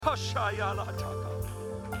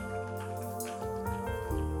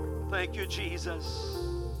Thank you, Jesus.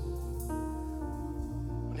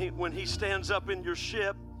 When he stands up in your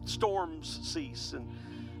ship, storms cease. And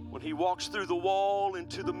when he walks through the wall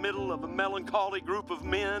into the middle of a melancholy group of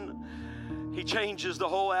men, he changes the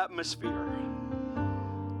whole atmosphere.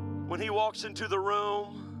 When he walks into the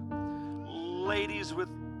room, ladies with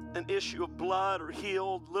an issue of blood are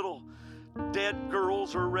healed, little dead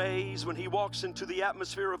girls are raised. When he walks into the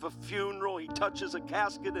atmosphere of a funeral, he touches a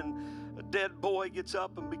casket and a dead boy gets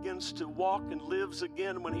up and begins to walk and lives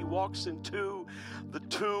again. When he walks into the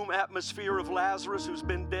tomb atmosphere of Lazarus, who's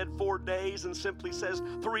been dead 4 days, and simply says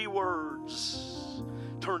 3 words,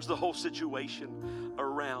 turns the whole situation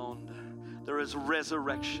around. There is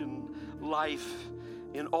resurrection, life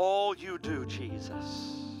in all you do,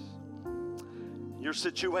 Jesus. Your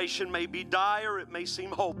situation may be dire, it may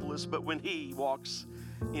seem hopeless, but when he walks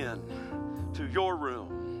in to your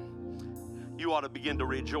room, you ought to begin to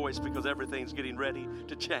rejoice because everything's getting ready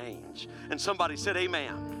to change. And somebody said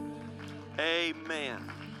amen.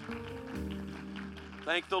 Amen.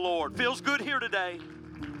 Thank the Lord. Feels good here today.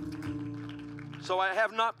 So I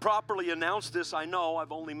have not properly announced this. I know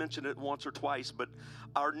I've only mentioned it once or twice, but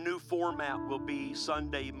our new format will be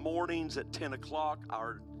Sunday mornings at 10 o'clock.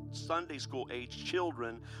 Our Sunday school age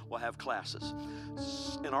children will have classes.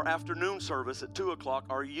 In our afternoon service at 2 o'clock,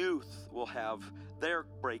 our youth will have their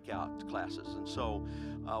breakout classes. And so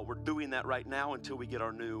we're doing that right now until we get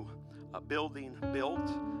our new building built,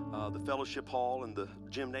 the fellowship hall and the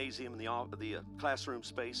gymnasium and the classroom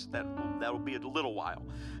space. That will be a little while.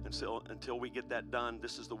 And so until we get that done,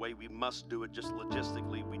 this is the way we must do it. Just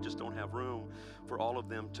logistically, we just don't have room for all of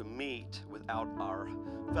them to meet without our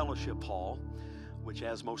fellowship hall, which,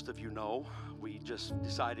 as most of you know, we just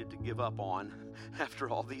decided to give up on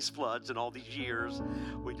after all these floods and all these years.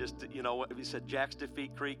 We just, we said, Jack's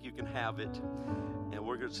Defeat Creek, you can have it. And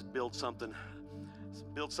we're going to build something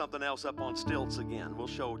else up on stilts again. We'll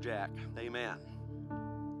show Jack. Amen.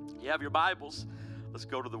 You have your Bibles. Let's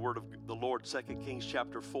go to the word of the Lord, 2 Kings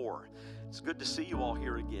chapter 4. It's good to see you all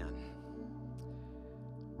here again.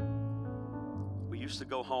 We used to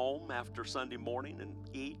go home after Sunday morning and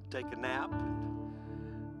eat, take a nap, and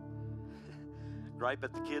gripe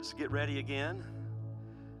at the kids to get ready again.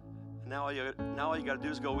 Now all you got to do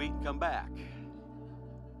is go eat and come back.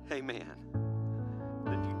 Amen.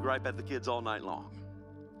 Then you can gripe at the kids all night long.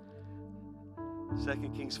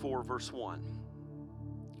 2 Kings 4, verse 1.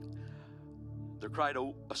 There cried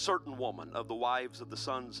a certain woman of the wives of the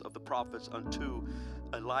sons of the prophets unto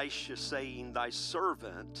Elisha, saying, Thy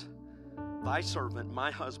servant,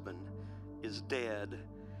 my husband, is dead.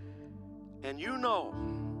 And you know,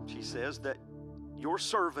 she says, that your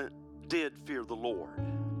servant did fear the Lord.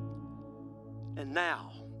 And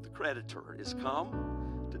now the creditor is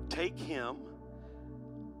come to take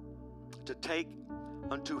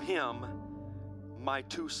unto him my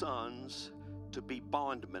 2 sons to be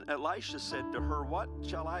bondmen. Elisha said to her, What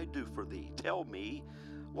shall I do for thee? Tell me,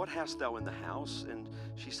 what hast thou in the house? And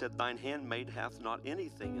she said, Thine handmaid hath not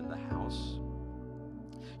anything in the house.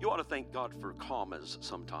 You ought to thank God for commas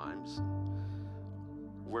sometimes,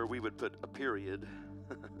 where we would put a period.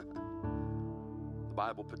 The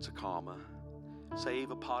Bible puts a comma.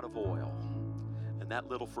 Save a pot of oil. And that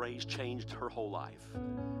little phrase changed her whole life.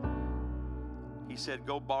 He said,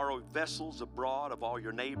 Go borrow vessels abroad of all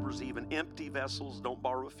your neighbors, even empty vessels. Don't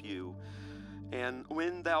borrow a few. And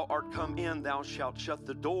when thou art come in, thou shalt shut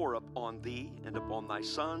the door upon thee and upon thy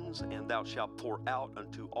sons, and thou shalt pour out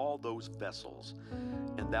unto all those vessels,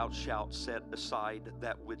 and thou shalt set aside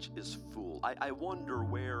that which is full. I wonder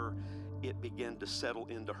where it began to settle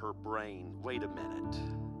into her brain. Wait a minute.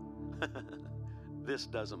 This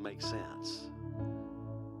doesn't make sense.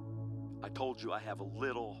 I told you I have a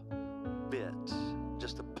little bit,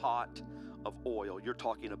 just a pot of oil. You're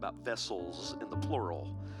talking about vessels in the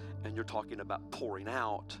plural, and you're talking about pouring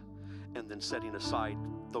out and then setting aside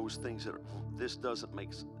those things that this doesn't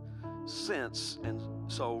make sense. And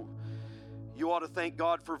so you ought to thank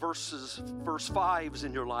God for verse 5s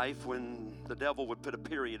in your life when the devil would put a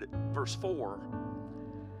period at verse 4.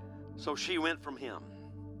 So she went from him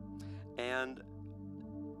and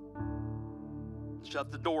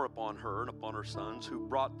shut the door upon her and upon her sons, who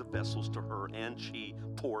brought the vessels to her, and she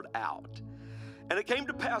poured out. And it came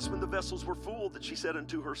to pass, when the vessels were full, that she said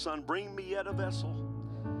unto her son, Bring me yet a vessel.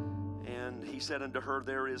 And he said unto her,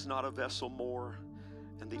 There is not a vessel more.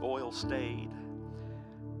 And the oil stayed.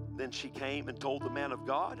 Then she came and told the man of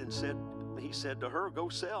God, and he said to her, Go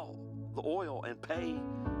sell the oil and pay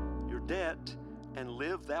your debt, and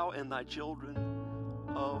live thou and thy children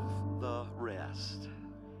of the rest.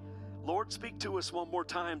 Lord, speak to us one more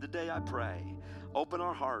time today, I pray. Open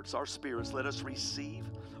our hearts, our spirits. Let us receive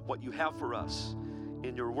what you have for us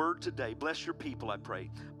in your word today. Bless your people, I pray.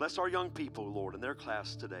 Bless our young people, Lord, in their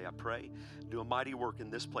class today, I pray. Do a mighty work in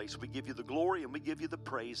this place. We give you the glory and we give you the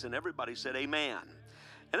praise. And everybody said amen.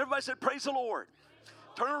 And everybody said, praise the Lord.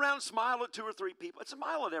 Turn around and smile at 2 or 3 people.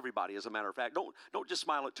 Smile at everybody, as a matter of fact. Don't just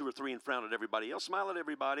smile at 2 or 3 and frown at everybody else. Smile at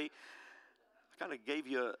everybody. I kind of gave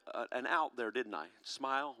you an out there, didn't I?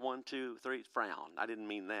 Smile, 1, 2, 3, frown. I didn't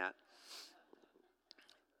mean that.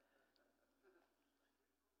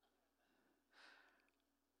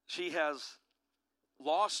 She has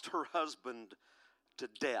lost her husband to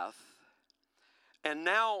death and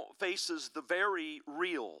now faces the very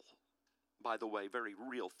real, by the way, very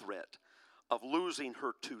real threat of losing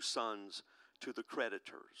her 2 sons to the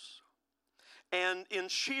creditors. And in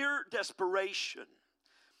sheer desperation,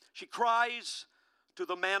 she cries to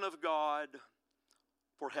the man of God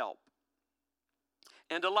for help.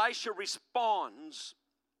 And Elisha responds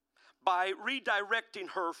by redirecting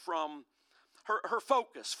her from her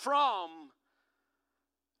focus from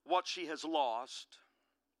what she has lost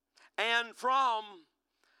and from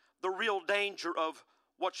the real danger of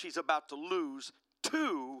what she's about to lose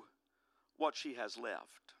to what she has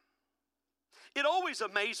left. It always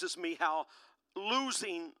amazes me how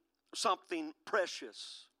losing something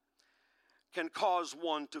precious can cause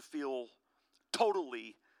one to feel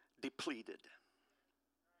totally depleted.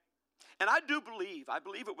 And I believe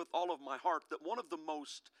it with all of my heart, that one of the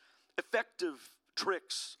most effective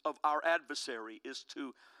tricks of our adversary is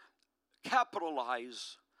to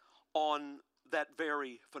capitalize on that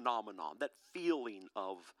very phenomenon, that feeling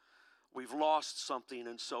of we've lost something,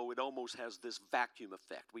 and so it almost has this vacuum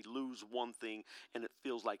effect. We lose one thing and it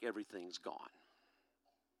feels like everything's gone.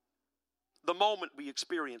 The moment we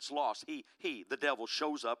experience loss, the devil,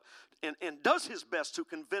 shows up and does his best to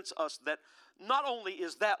convince us that not only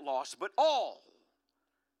is that lost, but all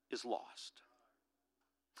is lost.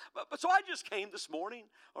 But so I just came this morning,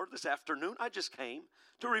 or this afternoon, I just came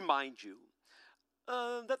to remind you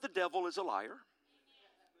that the devil is a liar.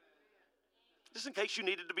 Just in case you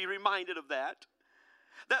needed to be reminded of that.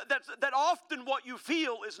 That often what you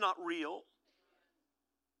feel is not real.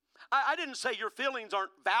 I didn't say your feelings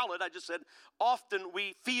aren't valid. I just said often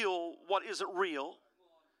we feel what isn't real.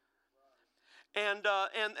 And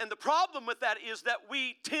the problem with that is that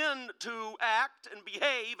we tend to act and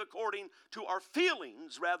behave according to our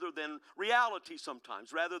feelings rather than reality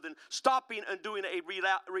sometimes. Rather than stopping and doing a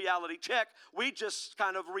reality check, we just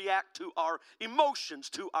kind of react to our emotions,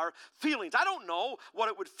 to our feelings. I don't know what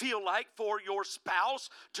it would feel like for your spouse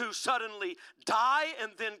to suddenly die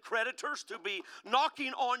and then creditors to be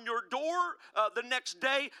knocking on your door the next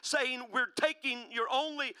day saying, we're taking the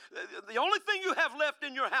only thing you have left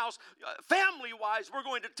in your house, family-wise, we're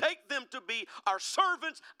going to take them to be our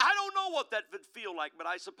servants. I don't know what that would feel like, but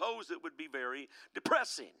I suppose it would be very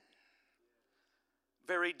depressing,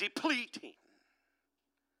 very depleting.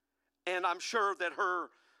 And I'm sure that her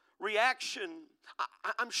reaction,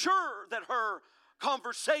 I'm sure that her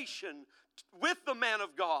conversation with the man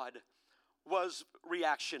of God was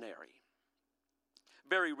reactionary,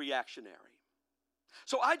 very reactionary.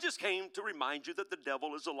 So I just came to remind you that the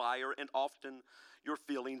devil is a liar, and often your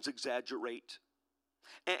feelings exaggerate,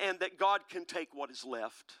 and that God can take what is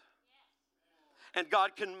left, and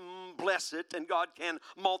God can bless it, and God can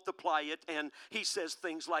multiply it. And he says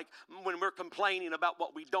things like, when we're complaining about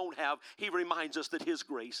what we don't have, he reminds us that his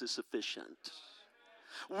grace is sufficient.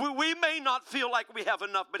 We may not feel like we have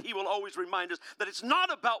enough, but he will always remind us that it's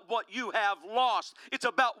not about what you have lost. It's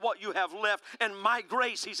about what you have left. And my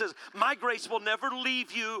grace, he says, my grace will never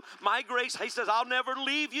leave you. My grace, he says, I'll never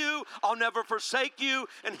leave you. I'll never forsake you.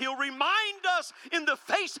 And he'll remind us in the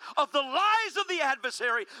face of the lies of the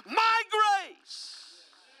adversary, my grace.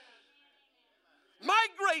 My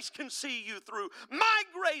grace can see you through. My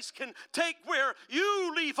grace can take where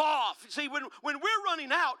you leave off. See, when we're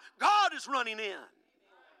running out, God is running in.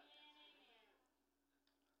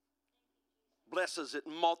 Blesses it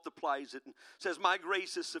and multiplies it and says, my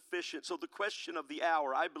grace is sufficient. So the question of the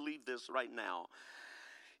hour, I believe this right now,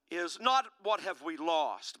 is not what have we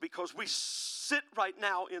lost, because we sit right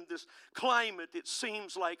now in this climate. It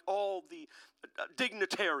seems like all the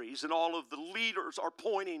dignitaries and all of the leaders are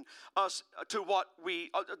pointing us to what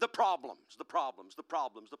the problems.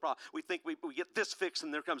 We think we get this fixed,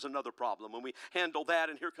 and there comes another problem. When we handle that,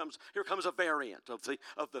 and here comes a variant of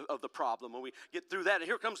the problem. When we get through that,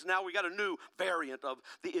 and now we got a new variant of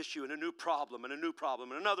the issue, and a new problem, and a new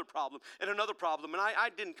problem, and another problem, and another problem. And I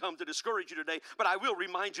didn't come to discourage you today, but I will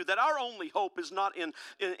remind you that our only hope is not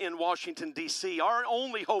in Washington, D.C. Our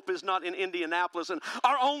only hope is not in Indianapolis, and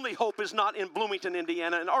our only hope is not in Bloomington,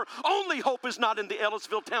 Indiana, and our only hope is not in the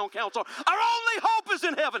Ellisville Town Council. Our only hope is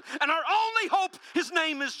in heaven, and our only hope, his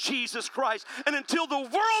name is Jesus Christ. And until the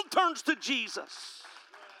world turns to Jesus,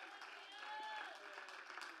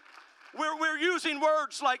 we're using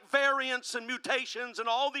words like variants and mutations and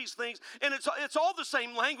all these things, and it's all the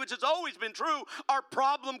same language. It's always been true. Our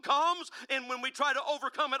problem comes, and when we try to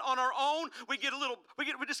overcome it on our own, we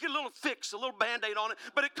just get a little fix, a little Band-Aid on it,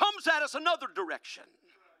 but it comes at us another direction.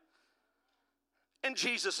 And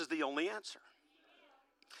Jesus is the only answer.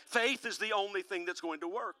 Faith is the only thing that's going to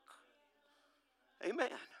work. Amen.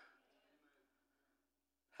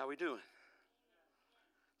 How are we doing?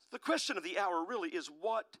 The question of the hour really is,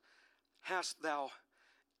 what hast thou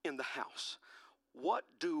in the house? What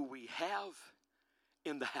do we have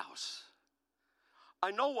in the house?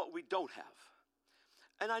 I know what we don't have.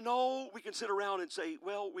 And I know we can sit around and say,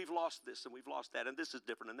 well, we've lost this and we've lost that, and this is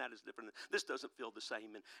different and that is different, and this doesn't feel the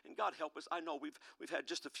same. And God help us. I know we've had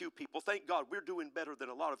just a few people. Thank God we're doing better than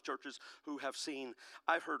a lot of churches who have seen.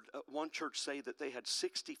 I've heard one church say that they had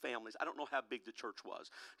 60 families. I don't know how big the church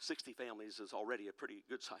was. 60 families is already a pretty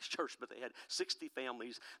good-sized church, but they had 60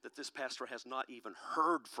 families that this pastor has not even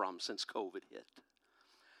heard from since COVID hit.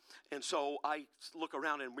 And so I look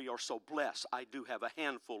around, and we are so blessed. I do have a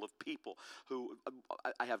handful of people who,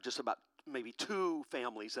 I have just about maybe 2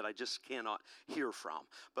 families that I just cannot hear from.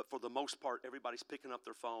 But for the most part, everybody's picking up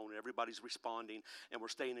their phone, everybody's responding, and we're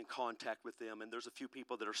staying in contact with them. And there's a few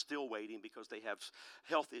people that are still waiting because they have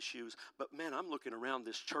health issues. But man, I'm looking around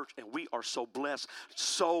this church, and we are so blessed.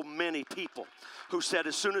 So many people who said,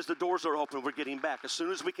 as soon as the doors are open, we're getting back. As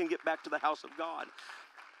soon as we can get back to the house of God,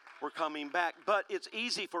 we're coming back. But it's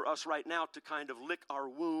easy for us right now to kind of lick our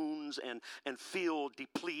wounds and feel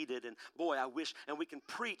depleted. And boy, I wish, and we can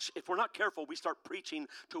preach. If we're not careful, we start preaching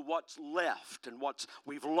to what's left and what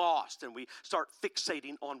we've lost, and we start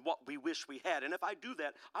fixating on what we wish we had. And if I do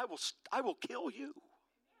that, I will kill you.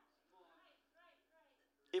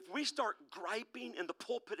 If we start griping in the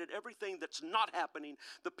pulpit at everything that's not happening,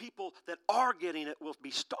 the people that are getting it will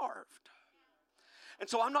be starved. And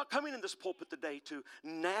so I'm not coming in this pulpit today to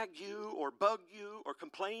nag you or bug you or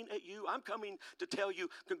complain at you. I'm coming to tell you,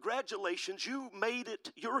 congratulations, you made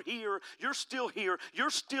it. You're here. You're still here. You're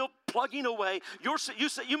still plugging away.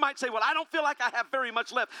 You might say, well, I don't feel like I have very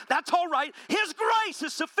much left. That's all right. His grace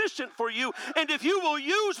is sufficient for you. And if you will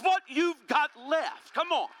use what you've got left,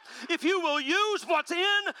 come on. If you will use what's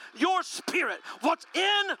in your spirit, what's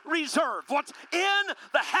in reserve, what's in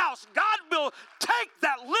the house, God will take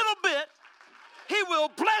that little bit. He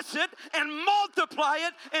will bless it and multiply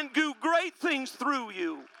it and do great things through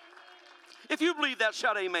you. If you believe that,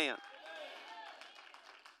 shout amen.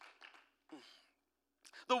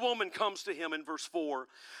 The woman comes to him in verse 4.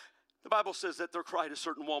 The Bible says that there cried a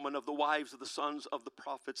certain woman of the wives of the sons of the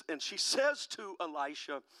prophets, and she says to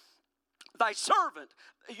Elisha, thy servant,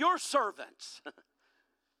 your servant,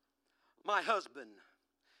 my husband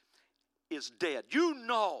is dead. You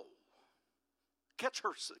know. Catch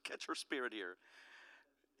her spirit here.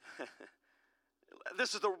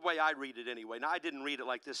 This is the way I read it anyway. Now, I didn't read it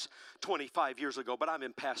like this 25 years ago, but I've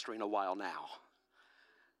been pastoring a while now.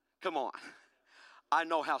 Come on. I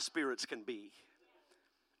know how spirits can be.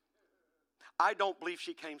 I don't believe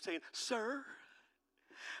she came saying, sir,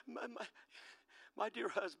 my dear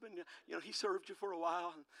husband, he served you for a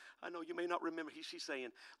while. And I know you may not remember. She's saying,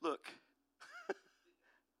 look,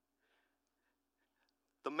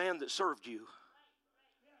 the man that served you,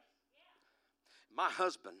 my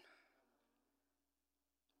husband,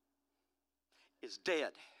 is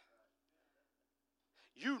dead.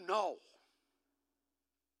 You know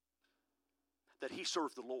that he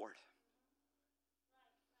served the Lord.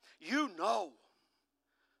 You know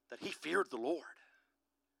that he feared the Lord.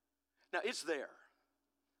 Now, it's there.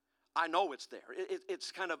 I know it's there.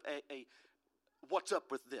 It's kind of a what's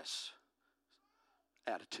up with this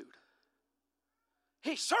attitude.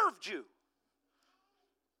 He served you.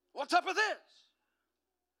 What's up with this?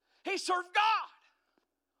 He served God.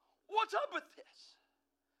 What's up with this?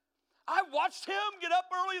 I watched him get up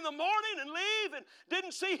early in the morning and leave and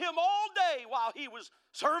didn't see him all day while he was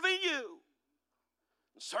serving you,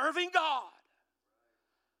 serving God.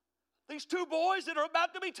 These two boys that are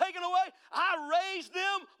about to be taken away, I raised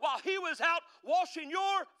them while he was out washing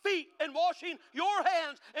your feet and washing your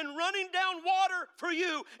hands and running down water for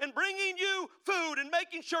you and bringing you food and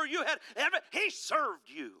making sure you had everything. He served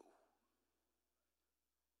you.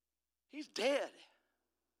 He's dead.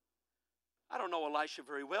 I don't know Elisha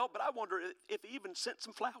very well, but I wonder if he even sent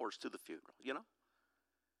some flowers to the funeral, you know?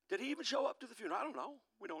 Did he even show up to the funeral? I don't know.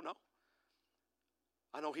 We don't know.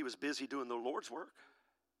 I know he was busy doing the Lord's work.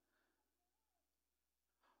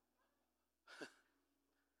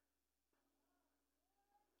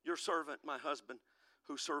 Your servant, my husband,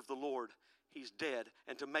 who served the Lord, he's dead.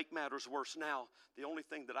 And to make matters worse now, the only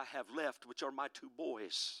thing that I have left, which are my two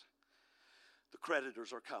boys, the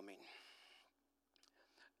creditors are coming.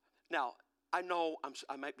 Now, I know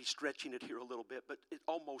I might be stretching it here a little bit, but it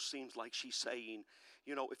almost seems like she's saying,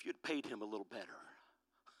 you know, if you'd paid him a little better.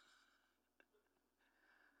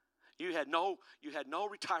 You had no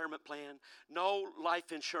retirement plan, no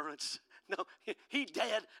life insurance. No, he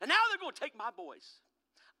dead, and now they're going to take my boys.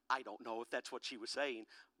 I don't know if that's what she was saying,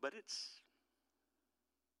 but it's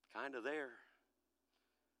kind of there.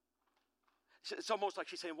 It's almost like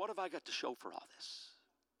she's saying, what have I got to show for all this?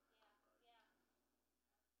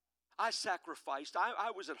 I sacrificed.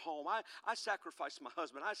 I was at home. I sacrificed my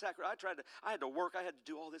husband. I had to work. I had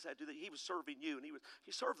to do all this. I had to do that. He was serving you, and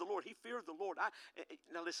he served the Lord. He feared the Lord.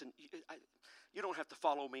 Now listen, you don't have to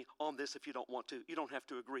follow me on this if you don't want to. You don't have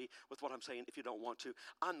to agree with what I'm saying if you don't want to.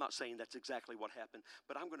 I'm not saying that's exactly what happened,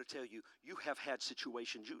 but I'm going to tell you, you have had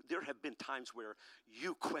situations. There have been times where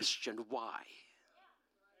you questioned why.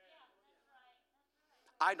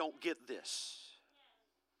 I don't get this.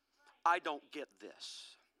 I don't get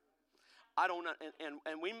this. I don't,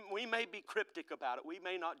 and we may be cryptic about it. We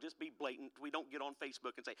may not just be blatant. We don't get on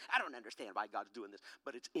Facebook and say, I don't understand why God's doing this,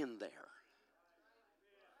 but it's in there.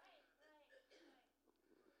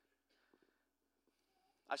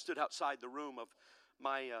 I stood outside the room of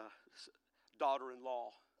my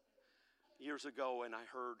daughter-in-law years ago, and I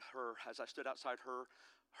heard her, as I stood outside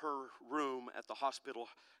her room at the hospital,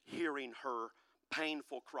 hearing her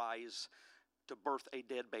painful cries to birth a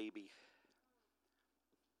dead baby.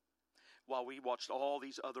 While we watched all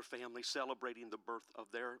these other families celebrating the birth of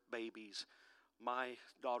their babies, my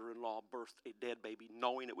daughter-in-law birthed a dead baby,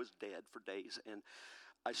 knowing it was dead for days. And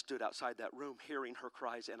I stood outside that room hearing her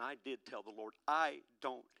cries, and I did tell the Lord, I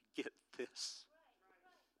don't get this.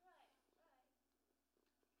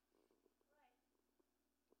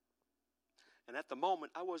 And at the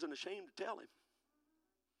moment, I wasn't ashamed to tell him,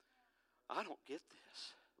 I don't get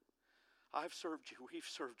this. I've served you. We've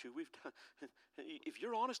served you. We've done. If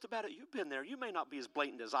you're honest about it, you've been there. You may not be as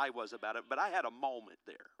blatant as I was about it, but I had a moment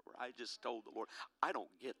there where I just told the Lord, I don't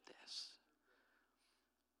get this.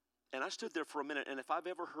 And I stood there for a minute, and if I've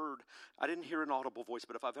ever heard, I didn't hear an audible voice,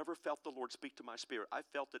 but if I've ever felt the Lord speak to my spirit, I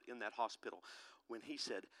felt it in that hospital when he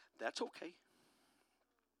said, that's okay.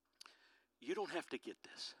 You don't have to get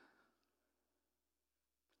this.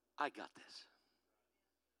 I got this.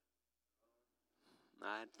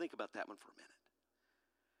 I think about that one for a minute.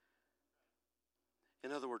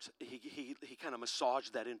 In other words, he kind of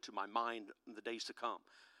massaged that into my mind in the days to come.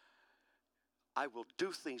 I will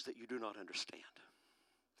do things that you do not understand.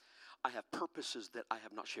 I have purposes that I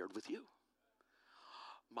have not shared with you.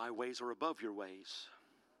 My ways are above your ways.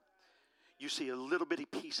 You see a little bitty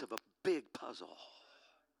piece of a big puzzle.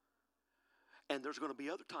 And there's going to be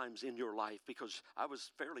other times in your life, because I was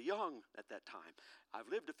fairly young at that time. I've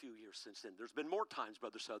lived a few years since then. There's been more times,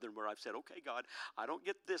 Brother Southern, where I've said, okay, God, I don't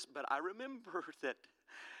get this, but I remember that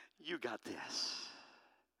you got this.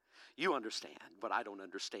 You understand what I don't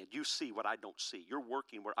understand. You see what I don't see. You're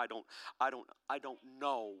working where I don't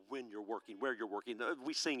know when you're working, where you're working.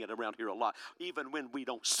 We sing it around here a lot. Even when we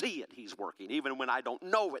don't see it, he's working. Even when I don't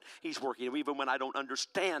know it, he's working. Even when I don't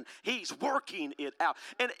understand, he's working it out.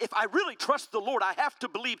 And if I really trust the Lord, I have to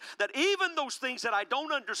believe that even those things that I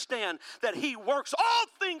don't understand, that he works all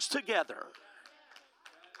things together.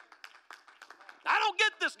 I don't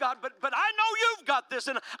get this, God, but I know you've got this,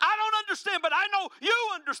 and I don't understand, but I know you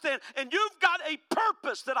understand, and you've got a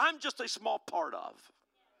purpose that I'm just a small part of.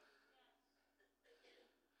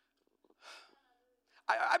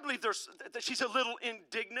 I believe that she's a little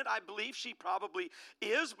indignant. I believe she probably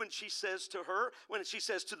is when she says to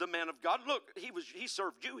the man of God, look, he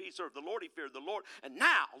served you, he served the Lord, he feared the Lord, and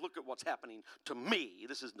now look at what's happening to me.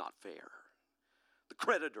 This is not fair. The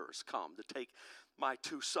creditors come to take my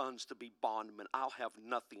two sons to be bondmen. I'll have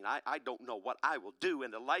nothing. I don't know what I will do.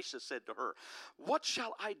 And Elisha said to her, what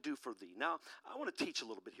shall I do for thee? Now, I want to teach a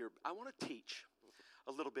little bit here. I want to teach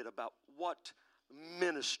a little bit about what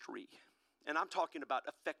ministry, and I'm talking about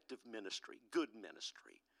effective ministry, good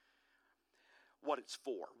ministry. what it's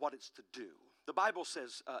for, what it's to do. The Bible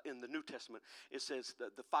says in the New Testament, it says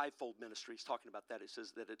the fivefold ministry is talking about that. It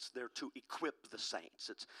says that it's there to equip the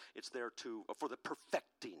saints. It's there to for the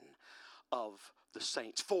perfecting of the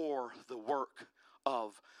saints, for the work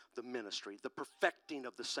of the ministry, the perfecting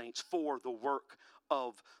of the saints for the work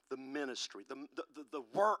of the ministry, the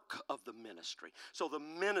work of the ministry. So the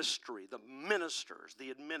ministry, the ministers,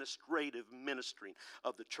 the administrative ministry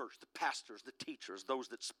of the church, the pastors, the teachers, those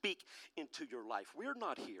that speak into your life. We're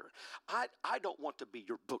not here. I don't want to be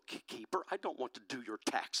your bookkeeper. I don't want to do your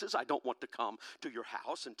taxes. I don't want to come to your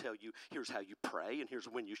house and tell you, here's how you pray, and here's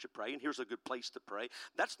when you should pray, and here's a good place to pray.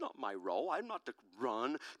 That's not my role. I'm not to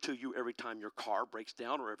run to you every time your car breaks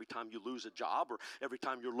down, or every time you lose a job, or every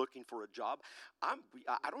time you're looking for a job.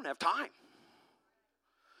 I don't have time.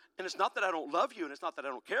 And it's not that I don't love you, and it's not that I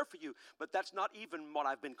don't care for you, but that's not even what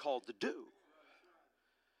I've been called to do.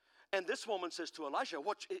 And this woman says to Elisha,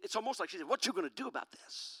 it's almost like she said, what you going to do about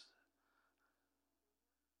this?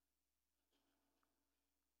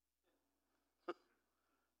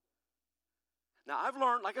 Now, I've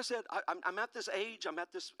learned, like I said, I'm at this age, I'm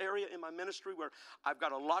at this area in my ministry where I've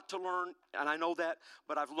got a lot to learn, and I know that,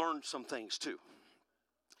 but I've learned some things too.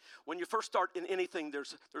 When you first start in anything,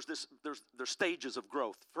 there's stages of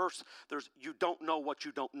growth. First, you don't know what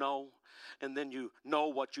you don't know, and then you know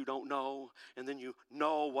what you don't know, and then you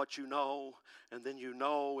know what you know, and then you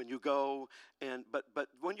know and you go. But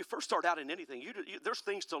when you first start out in anything, there's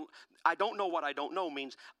things to. I don't know what I don't know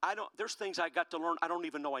means there's things I got to learn. I don't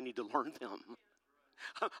even know I need to learn them.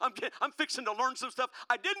 I'm fixing to learn some stuff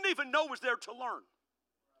I didn't even know was there to learn.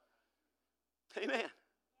 Amen.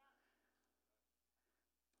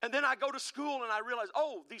 And then I go to school and I realize,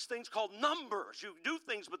 these things called numbers. You do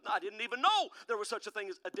things, but I didn't even know there was such a thing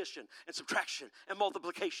as addition and subtraction and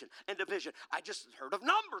multiplication and division. I just heard of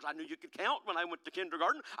numbers. I knew you could count when I went to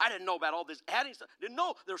kindergarten. I didn't know about all this adding stuff. Didn't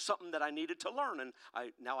know there's something that I needed to learn. And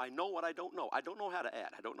now I know what I don't know. I don't know how to add.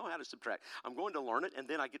 I don't know how to subtract. I'm going to learn it, and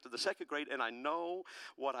then I get to the second grade, and I know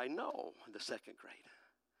what I know in the second grade.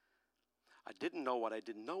 I didn't know what I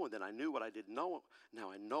didn't know, and then I knew what I didn't know. Now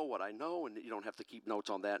I know what I know, and you don't have to keep notes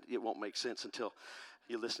on that. It won't make sense until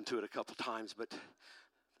you listen to it a couple times, but it's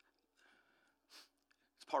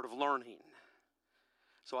part of learning.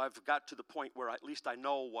 So I've got to the point where at least I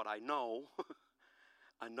know what I know.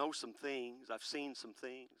 I know some things. I've seen some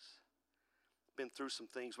things. Been through some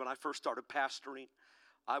things. When I first started pastoring,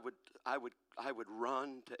 I would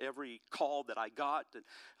run to every call that I got, and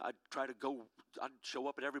I'd show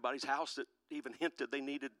up at everybody's house that even hinted they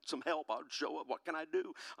needed some help. I would show up. What can I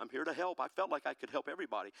do? I'm here to help. I felt like I could help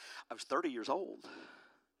everybody. I was 30 years old.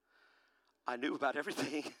 I knew about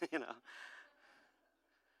everything,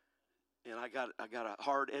 And I got a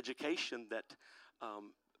hard education that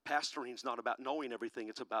pastoring is not about knowing everything.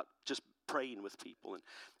 It's about just praying with people and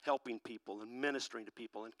helping people and ministering to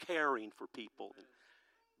people and caring for people.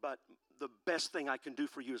 But the best thing I can do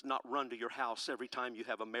for you is not run to your house every time you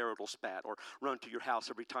have a marital spat, or run to your house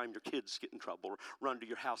every time your kids get in trouble, or run to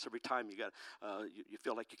your house every time you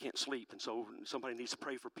feel like you can't sleep, and so somebody needs to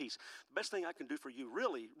pray for peace. The best thing I can do for you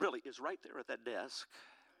really, really is right there at that desk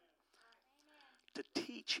to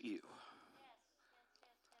teach you.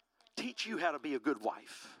 Teach you how to be a good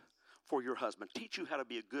wife for your husband. Teach you how to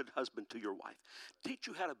be a good husband to your wife. Teach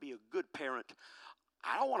you how to be a good parent.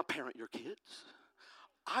 I don't want to parent your kids.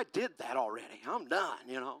 I did that already. I'm done,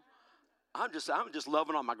 I'm just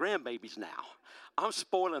loving on my grandbabies now. I'm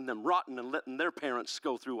spoiling them rotten and letting their parents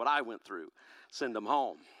go through what I went through. Send them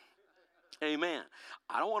home. Amen.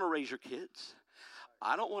 I don't want to raise your kids.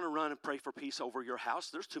 I don't want to run and pray for peace over your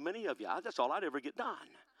house. There's too many of you. That's all I'd ever get done.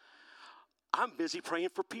 I'm busy praying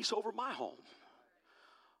for peace over my home.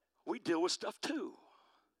 We deal with stuff too.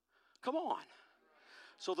 Come on.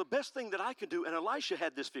 So the best thing that I can do, and Elisha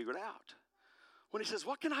had this figured out. When he says,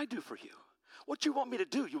 what can I do for you? What you want me to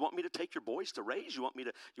do? You want me to take your boys to raise? You want me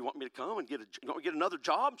to come and get another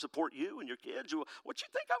job and support you and your kids? What you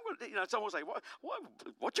think I'm going to do? It's almost like, what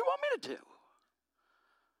you want me to do?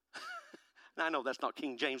 Now, I know that's not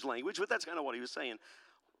King James language, but that's kind of what he was saying.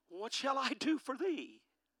 What shall I do for thee?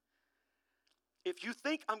 If you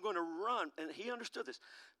think I'm going to run, and he understood this.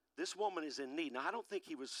 This woman is in need. Now, I don't think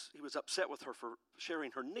he was upset with her for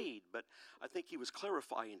sharing her need, but I think he was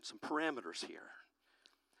clarifying some parameters here.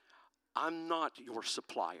 I'm not your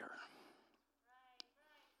supplier.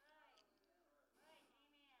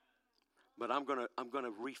 But I'm gonna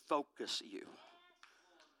refocus you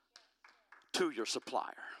to your supplier.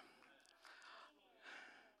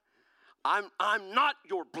 I'm not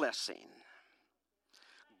your blessing.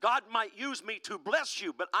 God might use me to bless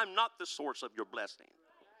you, but I'm not the source of your blessing.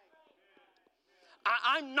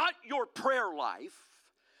 I'm not your prayer life.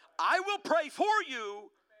 I will pray for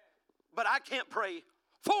you, but I can't pray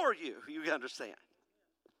for you. You understand?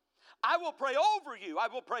 I will pray over you. I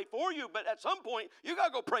will pray for you, but at some point, you got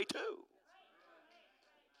to go pray too.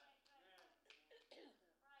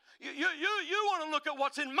 You want to look at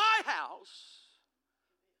what's in my house,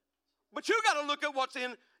 but you got to look at what's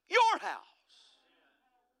in your house.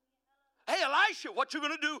 Hey, Elisha, what you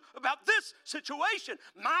going to do about this situation?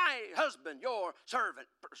 My husband, your servant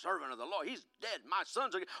of the Lord, he's dead. My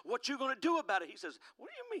sons are. What you going to do about it? He says, what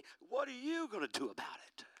do you mean? What are you going to do about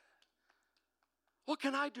it? What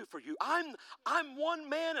can I do for you? I'm one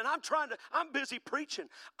man, and I'm busy preaching.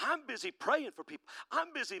 I'm busy praying for people.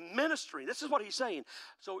 I'm busy ministering. This is what he's saying.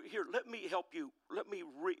 So here, let me help you. Let me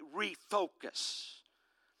refocus.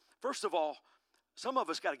 First of all, some of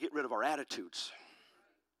us got to get rid of our attitudes.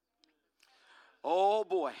 Oh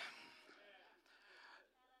boy.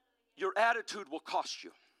 Your attitude will cost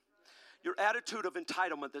you. Your attitude of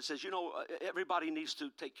entitlement that says, everybody needs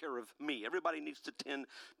to take care of me. Everybody needs to tend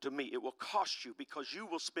to me. It will cost you because you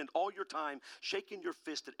will spend all your time shaking your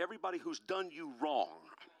fist at everybody who's done you wrong.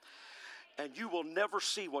 And you will never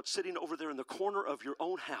see what's sitting over there in the corner of your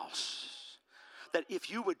own house. That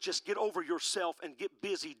if you would just get over yourself and get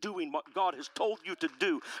busy doing what God has told you to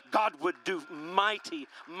do, God would do mighty,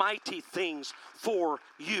 mighty things for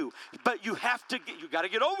you. But you got to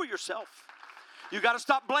get over yourself. You got to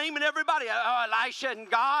stop blaming everybody. Oh, Elisha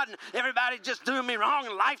and God and everybody just doing me wrong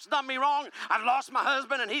and life's done me wrong. I lost my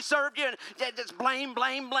husband and he served you. And just blame,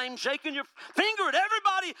 shaking your finger at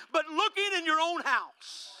everybody but looking in your own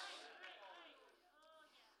house.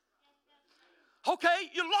 Okay,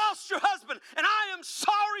 you lost your husband, and I am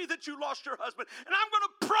sorry that you lost your husband, and I'm going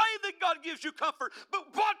to pray that God gives you comfort, but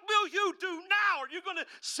what will you do now? Are you going to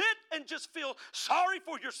sit and just feel sorry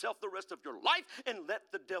for yourself the rest of your life and let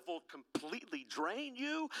the devil completely drain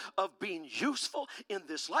you of being useful in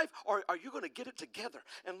this life, or are you going to get it together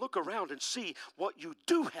and look around and see what you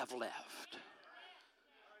do have left?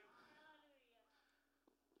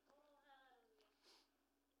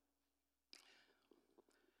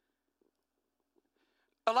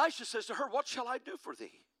 Elisha says to her, what shall I do for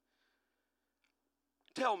thee?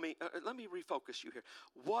 Tell me, let me refocus you here.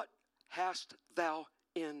 What hast thou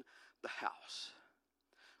in the house?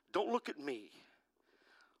 Don't look at me.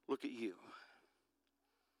 Look at you.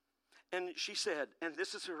 And she said, and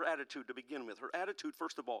this is her attitude to begin with. Her attitude,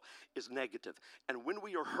 first of all, is negative. And when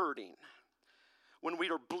we are hurting, when we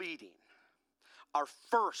are bleeding, our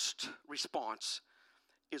first response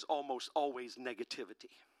is almost always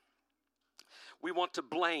negativity. We want to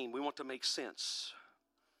blame. We want to make sense.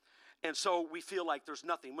 And so we feel like there's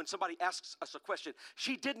nothing. When somebody asks us a question,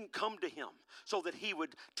 she didn't come to him so that he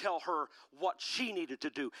would tell her what she needed to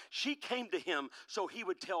do. She came to him so he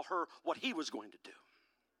would tell her what he was going to do.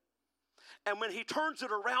 And when he turns it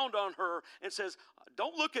around on her and says,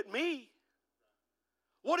 don't look at me.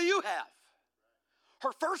 What do you have?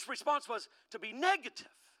 Her first response was to be negative.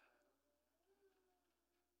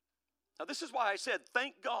 Now this is why I said,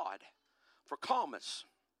 thank God for calmness.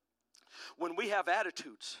 When we have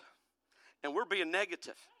attitudes and we're being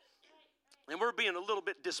negative and we're being a little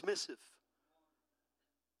bit dismissive.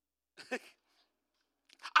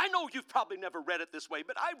 I know you've probably never read it this way,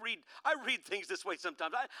 but I read things this way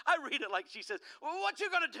sometimes. I read it like she says, well, what you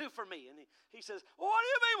going to do for me? And he says, well, what do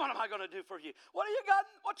you mean, what am I going to do for you? What you got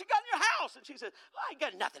in your house? And she says, well, I ain't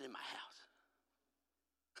got nothing in my house.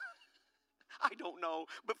 I don't know,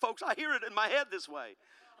 but folks, I hear it in my head this way.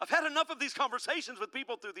 I've had enough of these conversations with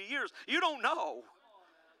people through the years. You don't know.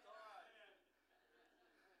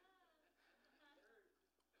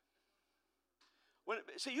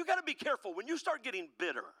 See, you got to be careful. When you start getting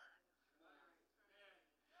bitter,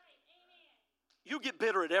 you get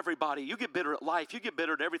bitter at everybody. You get bitter at life. You get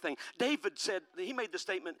bitter at everything. David said, he made the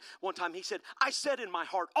statement one time. He said, I said in my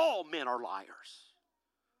heart, all men are liars.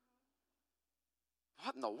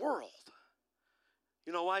 What in the world?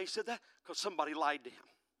 You know why he said that? Because somebody lied to him.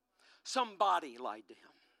 Somebody lied to him.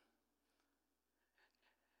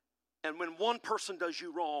 And when one person does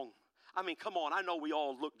you wrong, I mean, come on, I know we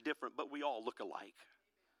all look different, but we all look alike.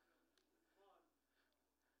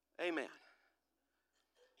 Amen.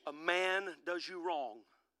 A man does you wrong,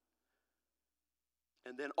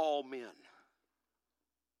 and then all men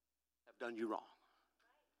have done you wrong.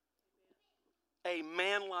 A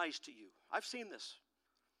man lies to you. I've seen this.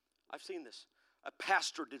 A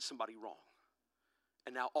pastor did somebody wrong.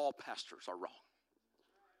 And now all pastors are wrong.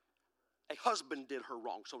 A husband did her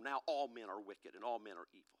wrong, so now all men are wicked and all men are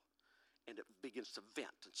evil. And it begins to vent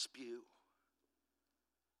and spew.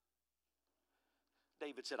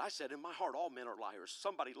 David said, I said in my heart, all men are liars.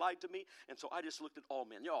 Somebody lied to me, and so I just looked at all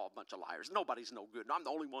men. You're all a bunch of liars. Nobody's no good, and I'm the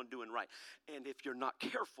only one doing right. And if you're not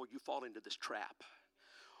careful, you fall into this trap.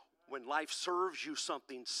 When life serves you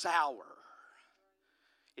something sour,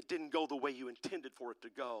 it didn't go the way you intended for it to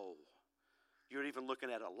go. You're even looking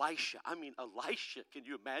at Elisha. I mean, Elisha, can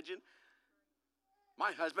you imagine?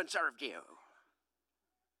 My husband served you.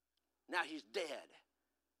 Now he's dead.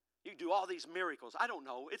 You do all these miracles. I don't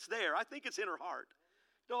know. It's there. I think it's in her heart.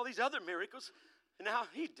 Do all these other miracles, and now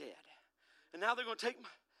he's dead. And now they're going to take my,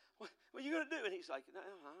 what are you going to do? And he's like, no,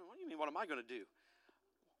 what do you mean, what am I going to do?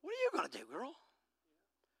 What are you going to do, girl?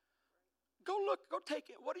 Go look, go take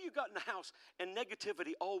it. What do you got in the house? And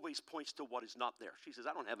negativity always points to what is not there. She says,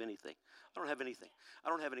 I don't have anything. I don't have anything. I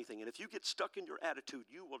don't have anything. And if you get stuck in your attitude,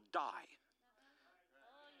 you will die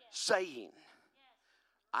saying,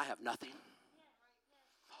 I have nothing.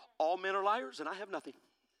 All men are liars, and I have nothing.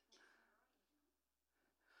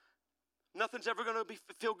 Nothing's ever going to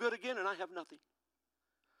feel good again, and I have nothing.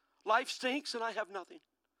 Life stinks, and I have nothing.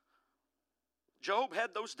 Job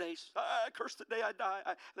had those days. I curse the day I die.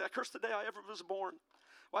 I curse the day I ever was born.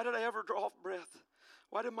 Why did I ever draw breath?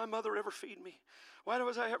 Why did my mother ever feed me? Why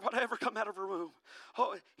did I ever come out of her womb?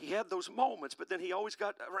 Oh, he had those moments, but then he always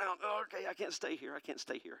got around, okay, I can't stay here. I can't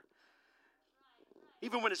stay here.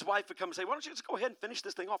 Even when his wife would come and say, why don't you just go ahead and finish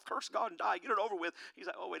this thing off, curse God and die, get it over with. He's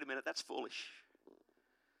like, oh, wait a minute, that's foolish.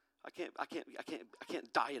 I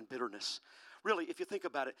can't die in bitterness. Really, if you think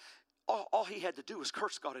about it, all he had to do was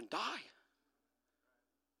curse God and die.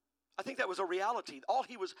 I think that was a reality.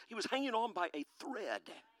 He was hanging on by a thread.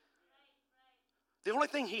 The only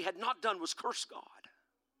thing he had not done was curse God.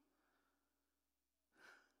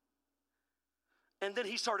 And then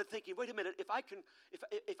he started thinking, wait a minute, if I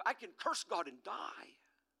can curse God and die,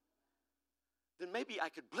 then maybe I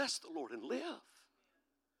could bless the Lord and live.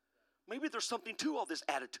 Maybe there's something to all this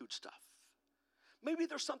attitude stuff. Maybe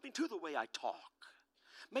there's something to the way I talk.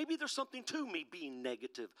 Maybe there's something to me being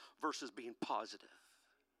negative versus being positive.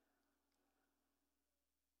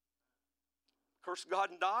 Curse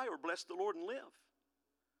God and die or bless the Lord and live.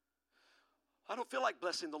 I don't feel like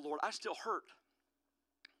blessing the Lord. I still hurt.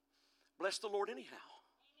 Bless the Lord anyhow.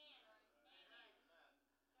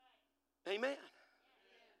 Amen.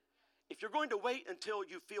 If you're going to wait until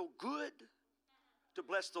you feel good to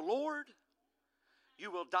bless the Lord,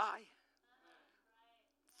 you will die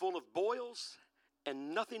full of boils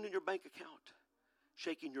and nothing in your bank account,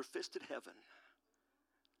 shaking your fist at heaven.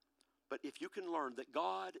 But if you can learn that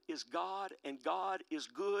God is God and God is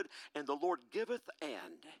good and the Lord giveth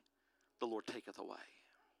and the Lord taketh away.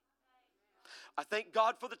 I thank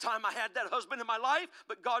God for the time I had that husband in my life,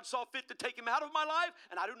 but God saw fit to take him out of my life,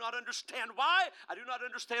 and I do not understand why. I do not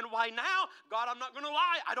understand why now. God, I'm not going to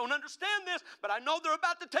lie. I don't understand this, but I know they're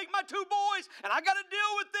about to take my 2 boys, and I got to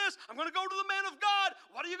deal with this. I'm going to go to the man of God.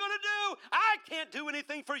 What are you going to do? I can't do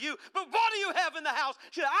anything for you, but what do you have in the house?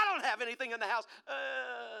 She said, I don't have anything in the house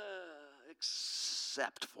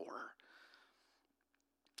except for...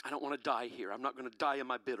 I don't want to die here. I'm not going to die in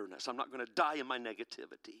my bitterness. I'm not going to die in my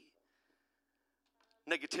negativity.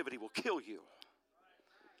 Negativity will kill you.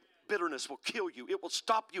 Bitterness will kill you. It will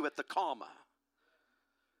stop you at the comma.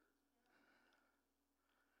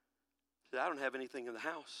 I don't have anything in the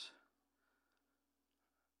house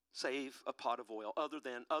save a pot of oil, other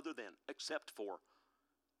than, except for.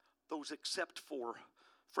 Those except for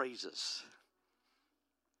phrases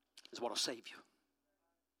is what will save you.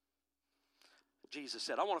 Jesus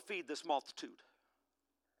said, I want to feed this multitude.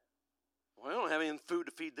 Well, I don't have any food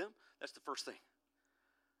to feed them. That's the first thing.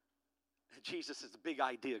 Jesus is the big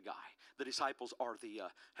idea guy. The disciples are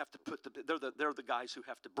they're the guys who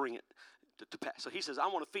have to bring it to pass. So he says, I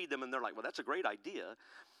want to feed them, and they're like, well, that's a great idea.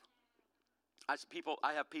 I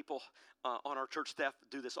have people on our church staff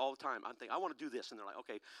do this all the time. I'm thinking, I want to do this, and they're like,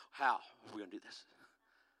 okay, how are we going to do this?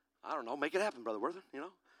 I don't know. Make it happen, Brother Worthen, you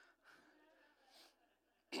know.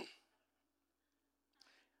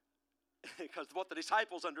 Because what the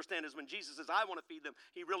disciples understand is when Jesus says, I want to feed them,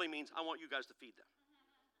 he really means, I want you guys to feed them.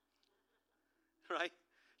 Right?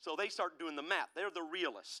 So they start doing the math. They're the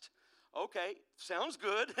realist. Okay, sounds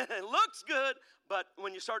good. It looks good. But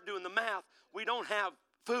when you start doing the math, we don't have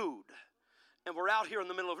food. And we're out here in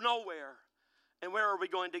the middle of nowhere. And where are we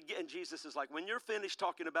going to get? And Jesus is like, when you're finished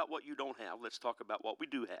talking about what you don't have, let's talk about what we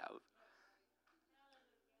do have.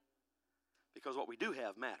 Because what we do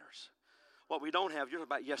have matters. What we don't have, you're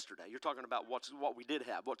talking about yesterday. You're talking about what we did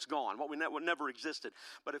have, what's gone, what never existed.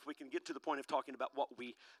 But if we can get to the point of talking about what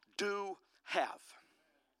we do have.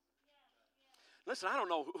 Listen, I don't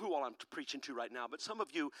know who all I'm preaching to right now, but some of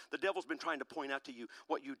you, the devil's been trying to point out to you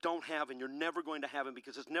what you don't have, and you're never going to have it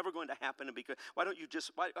because it's never going to happen. And because why don't you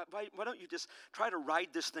just try to ride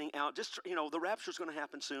this thing out? Just, the rapture's going to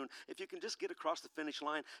happen soon. If you can just get across the finish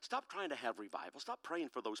line, stop trying to have revival. Stop praying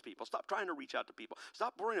for those people. Stop trying to reach out to people.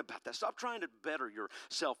 Stop worrying about that. Stop trying to better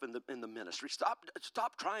yourself in the ministry. Stop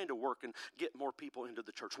trying to work and get more people into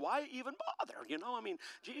the church. Why even bother?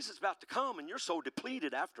 Jesus is about to come, and you're so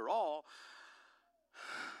depleted after all.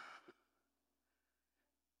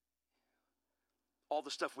 All the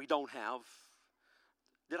stuff we don't have.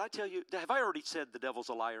 Did I tell you? Have I already said the devil's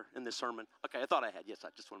a liar in this sermon? Okay, I thought I had. Yes, I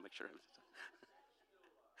just want to make sure.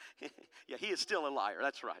 Yeah, he is still a liar.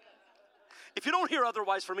 That's right. If you don't hear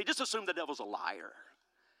otherwise from me, just assume the devil's a liar.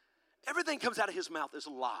 Everything comes out of his mouth is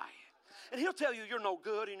a lie. And he'll tell you you're no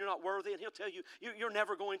good and you're not worthy, and he'll tell you you're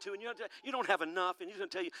never going to, and you don't have enough, and he's going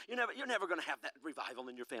to tell you you're never going to have that revival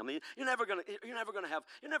in your family. You're never going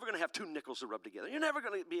to have two nickels to rub together. You're never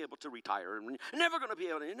going to be able to retire, and you're never going to be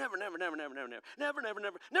able to. You're never going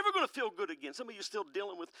to feel good again. Some of you still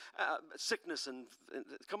dealing with sickness and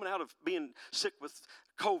coming out of being sick with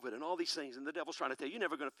COVID and all these things, and the devil's trying to tell you you're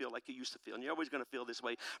never going to feel like you used to feel, and you're always going to feel this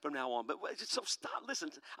way from now on. But so stop. Listen,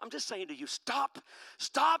 I'm just saying to you, stop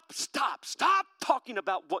talking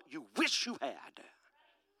about what you wish you had.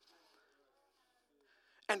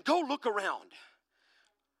 And go look around.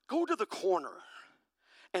 Go to the corner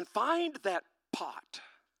and find that pot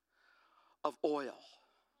of oil.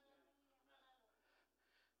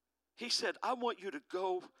 He said, I want you to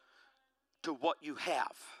go to what you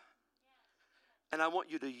have. And I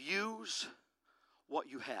want you to use what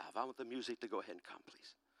you have. I want the music to go ahead and come,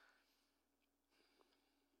 please.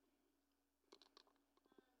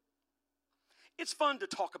 It's fun to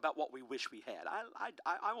talk about what we wish we had. I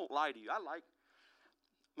won't lie to you.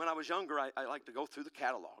 When I was younger, I liked to go through the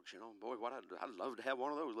catalogs. Boy, I'd love to have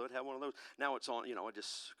one of those. Love to have one of those. Now it's on. I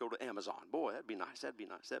just go to Amazon. Boy, that'd be nice. That'd be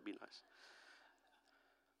nice.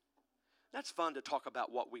 That's fun to talk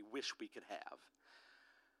about what we wish we could have.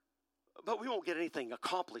 But we won't get anything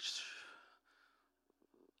accomplished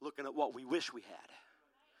looking at what we wish we had.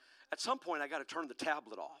 At some point, I got to turn the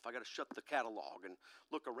tablet off. I got to shut the catalog and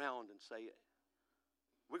look around and say,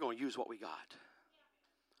 we're going to use what we got.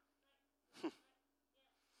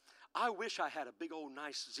 I wish I had a big old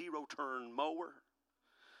nice zero-turn mower.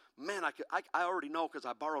 Man, I already know because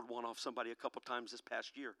I borrowed one off somebody a couple times this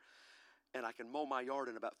past year. And I can mow my yard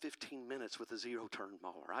in about 15 minutes with a zero-turn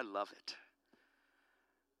mower. I love it.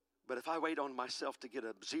 But if I wait on myself to get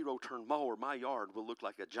a zero-turn mower, my yard will look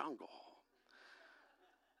like a jungle.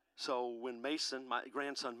 So when Mason, my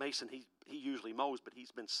grandson Mason, he usually mows, but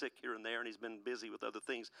he's been sick here and there, and he's been busy with other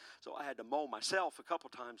things. So I had to mow myself a couple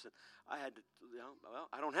times, and I had to,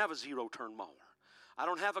 I don't have a zero-turn mower. I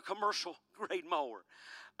don't have a commercial-grade mower.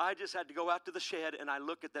 I just had to go out to the shed, and I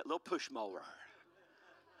look at that little push mower.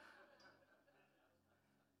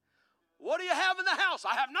 What do you have in the house?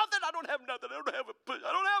 I have nothing. I don't have nothing. I don't have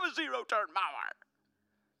a zero-turn mower.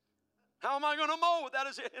 How am I going to mow without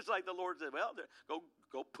a zero? It's like the Lord said, well,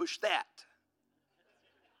 go push that.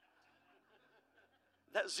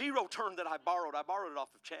 That zero-turn that I borrowed it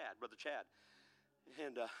off of Chad, Brother Chad.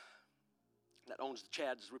 And that owns the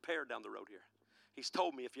Chad's Repair down the road here. He's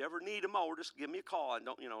told me, if you ever need a mower, just give me a call, and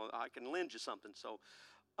I can lend you something. So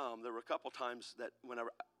there were a couple times that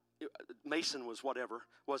whenever Mason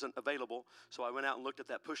wasn't available, so I went out and looked at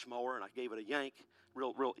that push mower, and I gave it a yank,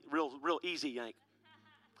 real easy yank.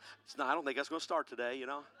 I don't think that's going to start today,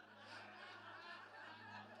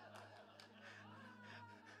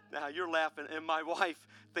 Now you're laughing, and my wife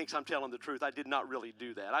thinks I'm telling the truth. I did not really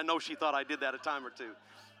do that. I know she thought I did that a time or two.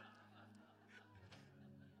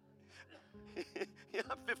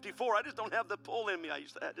 I'm 54. I just don't have the pull in me I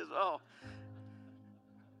used to have.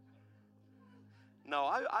 No,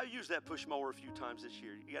 I used that push mower a few times this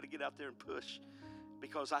year. You got to get out there and push,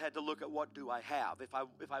 because I had to look at what do I have. If I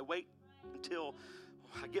wait until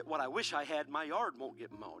I get what I wish I had, my yard won't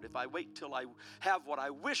get mowed. If I wait till I have what I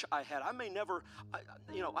wish I had, I may never.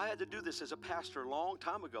 I had to do this as a pastor a long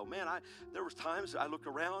time ago. Man, there was times I looked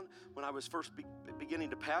around when I was first beginning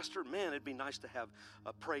to pastor. Man, it'd be nice to have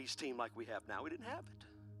a praise team like we have now. We didn't have it.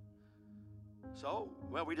 So,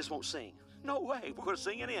 we just won't sing. No way. We're going to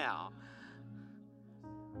sing anyhow.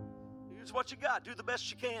 Use what you got. Do the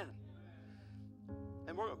best you can.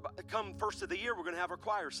 And come first of the year, we're going to have our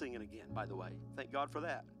choir singing again, by the way. Thank God for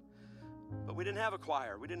that. But we didn't have a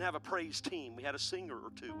choir. We didn't have a praise team. We had a singer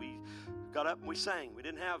or two. We got up and we sang. We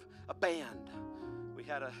didn't have a band. We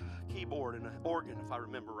had a keyboard and an organ, if I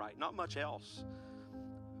remember right. Not much else.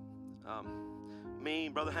 Me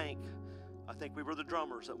and Brother Hank, I think we were the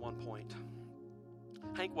drummers at one point.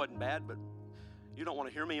 Hank wasn't bad, but you don't want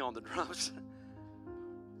to hear me on the drums.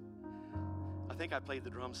 I think I played the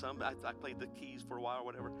drums some. I played the keys for a while or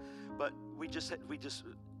whatever. But we just,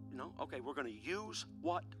 okay, we're going to use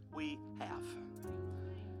what we have.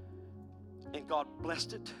 And God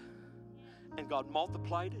blessed it. And God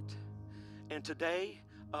multiplied it. And today,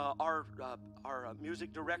 our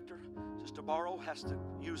music director, Sister Barrow, has to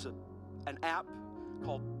use an app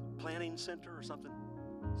called Planning Center or something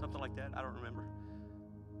like that. I don't remember.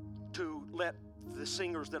 To let the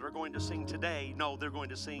singers that are going to sing today know they're going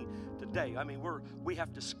to sing today. I mean, we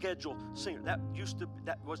have to schedule singers. That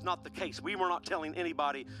was not the case. We were not telling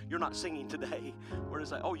anybody you're not singing today. We're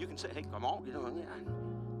just like, oh, you can say, hey, come on,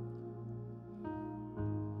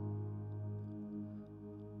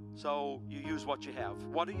 So you use what you have.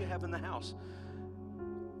 What do you have in the house?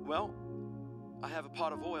 Well, I have a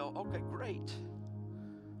pot of oil. Okay, great.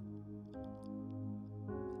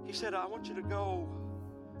 He said, I want you to go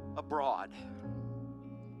abroad.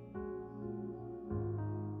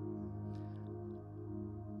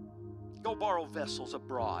 Go borrow vessels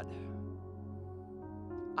abroad.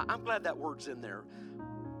 I'm glad that word's in there.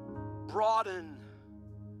 Broaden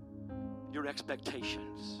your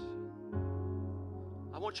expectations.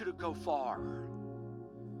 I want you to go far.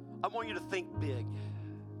 I want you to think big.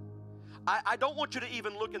 I don't want you to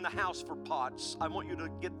even look in the house for pots. I want you to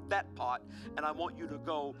get that pot, and I want you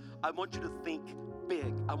to think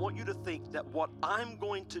big. I want you to think that what I'm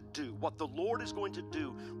going to do, what the Lord is going to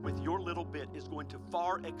do with your little bit is going to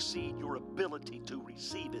far exceed your ability to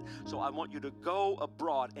receive it. So I want you to go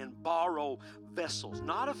abroad and borrow vessels.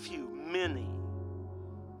 Not a few, many.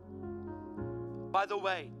 By the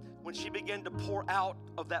way, when she began to pour out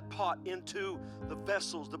of that pot into the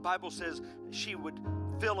vessels, the Bible says she would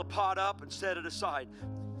fill a pot up and set it aside.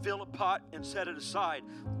 Fill a pot and set it aside.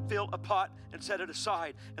 Fill a pot and set it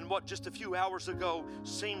aside. And what just a few hours ago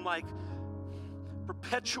seemed like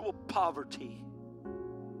perpetual poverty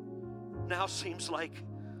now seems like,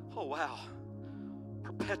 oh wow,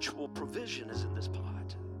 perpetual provision is in this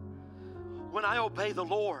pot. When I obey the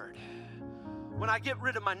Lord, when I get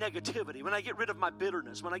rid of my negativity, when I get rid of my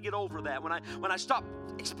bitterness, when I get over that, when I stop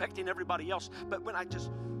expecting everybody else, but when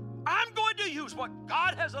I'm going to use what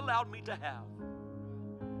God has allowed me to have.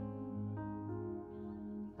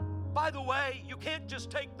 By the way, you can't just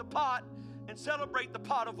take the pot and celebrate the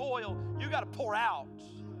pot of oil. You got to pour out.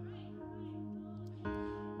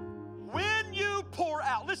 When you pour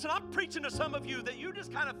out, listen, I'm preaching to some of you that you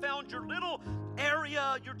just kind of found your little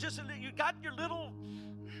area. You got your little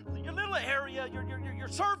area. You're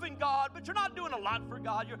serving God, but you're not doing a lot for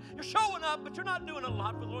God. You're showing up, but you're not doing a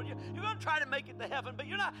lot for the Lord. You're going to try to make it to heaven, but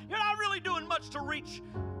you're not really doing much to reach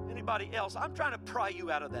anybody else. I'm trying to pry you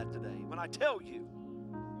out of that today when I tell you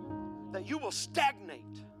that you will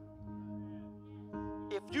stagnate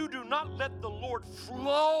if you do not let the Lord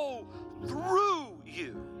flow through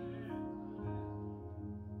you.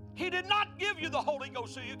 He did not give you the Holy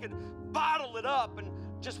Ghost so you can bottle it up and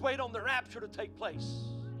just wait on the rapture to take place.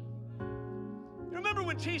 You remember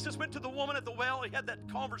when Jesus went to the woman at the well? He had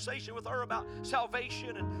that conversation with her about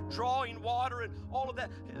salvation and drawing water and all of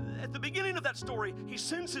that. At the beginning of that story, he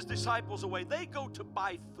sends his disciples away. They go to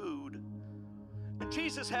buy food. And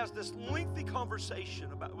Jesus has this lengthy conversation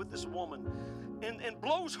with this woman and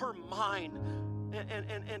blows her mind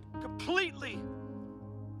and completely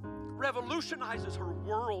revolutionizes her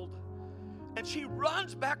world. And she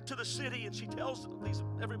runs back to the city and she tells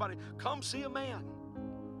everybody, come see a man.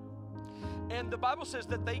 And the Bible says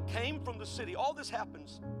that they came from the city. All this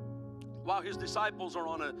happens while his disciples are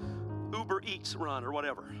on a Uber Eats run or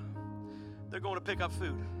whatever. They're going to pick up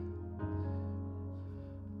food.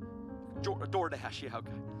 DoorDash, yeah,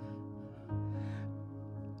 okay.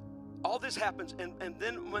 All this happens, and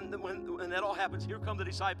then when that all happens, here come the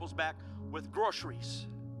disciples back with groceries.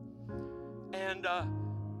 And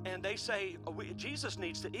they say, Jesus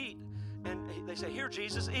needs to eat. And they say, here,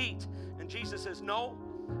 Jesus, eat. And Jesus says, no,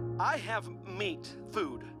 I have meat,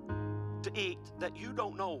 food to eat that you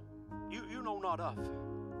don't know, you know not of.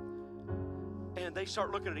 And they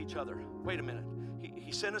start looking at each other. Wait a minute.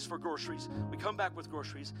 He sent us for groceries. We come back with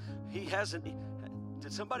groceries. He hasn't.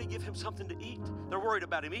 Did somebody give him something to eat? They're worried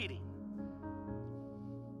about him eating.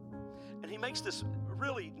 And he makes this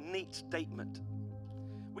really neat statement.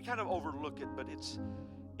 We kind of overlook it, but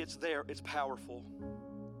it's there. It's powerful.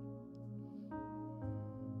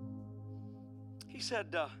 He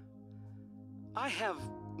said, I have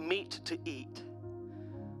meat to eat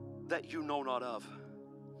that you know not of.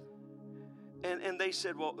 And they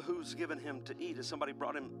said, well, who's given him to eat? Has somebody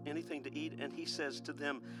brought him anything to eat? And he says to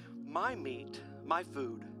them, my meat, my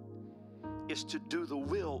food, is to do the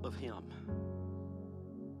will of him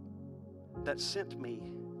that sent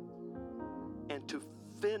me and to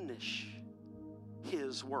finish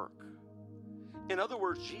his work. In other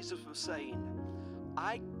words, Jesus was saying,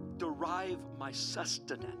 I derive my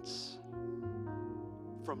sustenance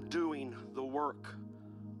from doing the work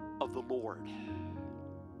of the Lord.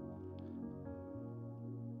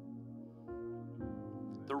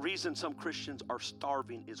 The reason some Christians are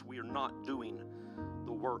starving is we are not doing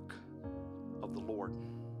the work of the Lord.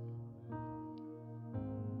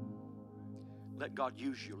 Let God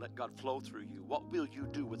use you. Let God flow through you. What will you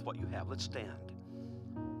do with what you have? Let's stand.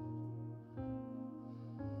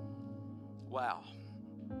 Wow.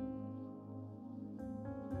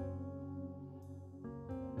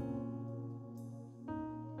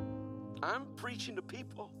 I'm preaching to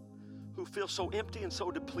people who feel so empty and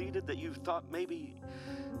so depleted that you thought maybe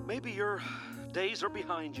your days are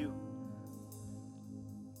behind you.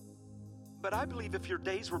 But I believe if your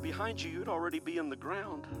days were behind you, you'd already be in the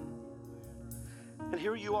ground. And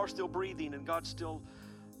here you are still breathing, and God's still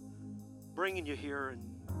bringing you here, and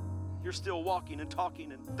you're still walking and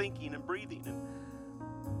talking and thinking and breathing. And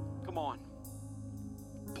come on,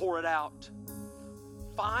 pour it out.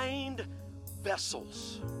 Find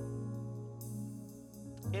vessels.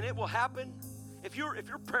 And it will happen. If you're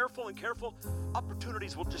prayerful and careful,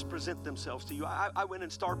 opportunities will just present themselves to you. I went in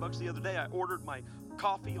Starbucks the other day. I ordered my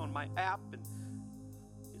coffee on my app, and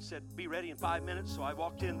it said, be ready in 5 minutes. So I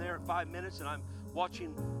walked in there at 5 minutes, and I'm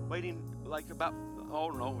waiting like about,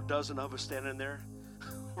 a dozen of us standing there.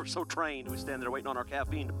 We're so trained. We stand there waiting on our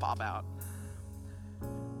caffeine to pop out.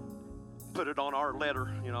 Put it on our letter,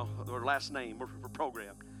 our last name. We're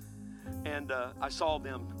programmed. And I saw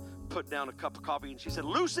them put down a cup of coffee, and she said,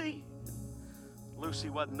 Lucy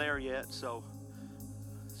wasn't there yet, so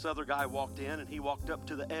this other guy walked in, and he walked up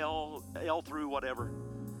to the L through whatever,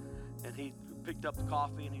 and he picked up the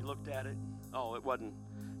coffee, and he looked at it.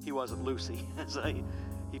 He wasn't Lucy. So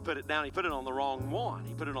he put it down. He put it on the wrong one.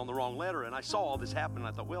 He put it on the wrong letter, and I saw all this happen, and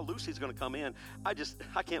I thought, well, Lucy's going to come in. I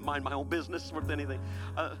can't mind my own business worth anything.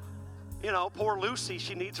 Poor Lucy,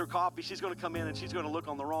 she needs her coffee. She's going to come in, and she's going to look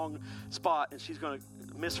on the wrong spot, and she's going to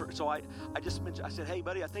miss her. So I just mentioned, I said, hey,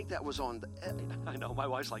 buddy, I think that was on the L. I know, my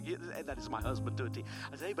wife's like, yeah, that is my husband to a T.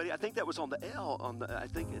 I said, hey, buddy, I think that was on the L, I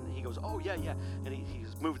think. And he goes, oh, yeah. And he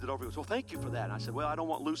moved it over. He goes, well, thank you for that. And I said, well, I don't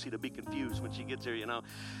want Lucy to be confused when she gets here,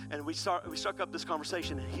 And we struck up this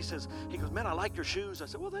conversation, and he goes, man, I like your shoes. I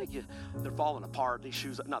said, well, thank you. They're falling apart. These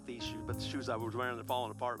shoes, not these shoes, but the shoes I was wearing, they're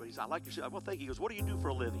falling apart. But he said, I like your shoes. Well, thank you. He goes, what do you do for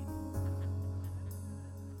a living?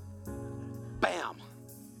 Bam.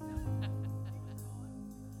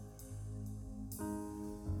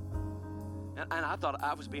 And I thought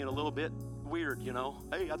I was being a little bit weird,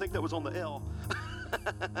 Hey, I think that was on the L.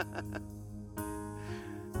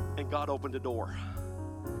 And God opened a door.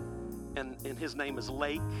 And his name is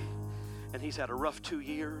Lake. And he's had a rough 2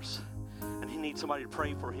 years. And he needs somebody to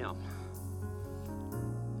pray for him.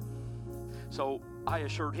 So I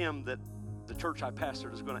assured him that the church I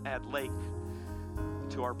pastored is going to add Lake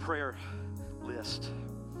to our prayer list.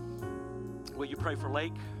 Will you pray for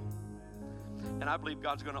Lake? And I believe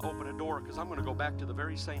God's going to open a door, because I'm going to go back to the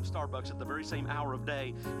very same Starbucks at the very same hour of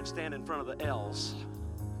day and stand in front of the L's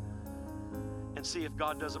and see if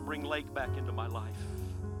God doesn't bring Lake back into my life.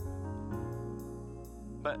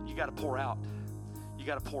 But you got to pour out. You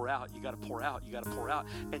got to pour out. You got to pour out. You got to pour out.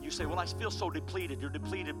 And you say, well, I feel so depleted. You're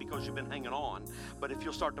depleted because you've been hanging on. But if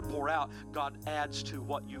you'll start to pour out, God adds to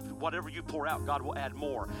whatever you pour out, God will add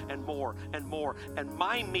more and more and more. And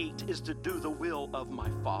my meat is to do the will of my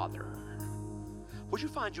Father. Would you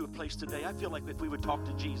find you a place today? I feel like if we would talk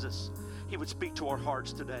to Jesus, he would speak to our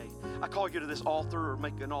hearts today. I call you to this altar, or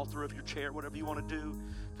make an altar of your chair, whatever you want to do.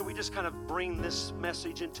 Can we just kind of bring this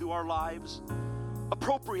message into our lives?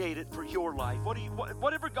 Appropriate it for your life.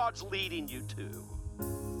 Whatever God's leading you to.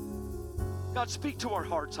 God, speak to our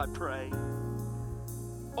hearts, I pray.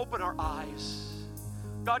 Open our eyes.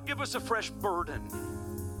 God, give us a fresh burden.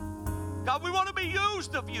 God, we want to be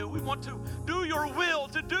used of you. We want to do your will,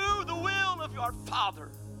 to do the will of our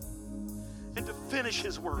Father, and to finish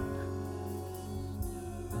his work.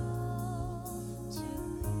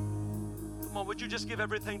 Come on, would you just give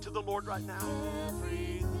everything to the Lord right now?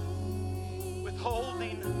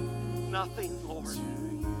 Withholding nothing, Lord.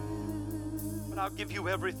 But I'll give you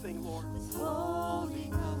everything, Lord.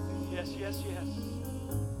 Yes, yes, yes.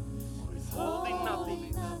 Withholding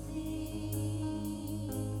nothing.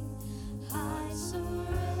 I surrender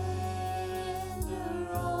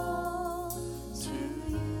all to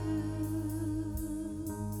you.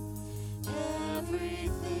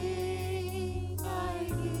 Everything I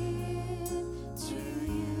give to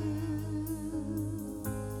you.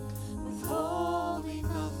 Withholding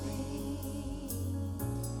nothing.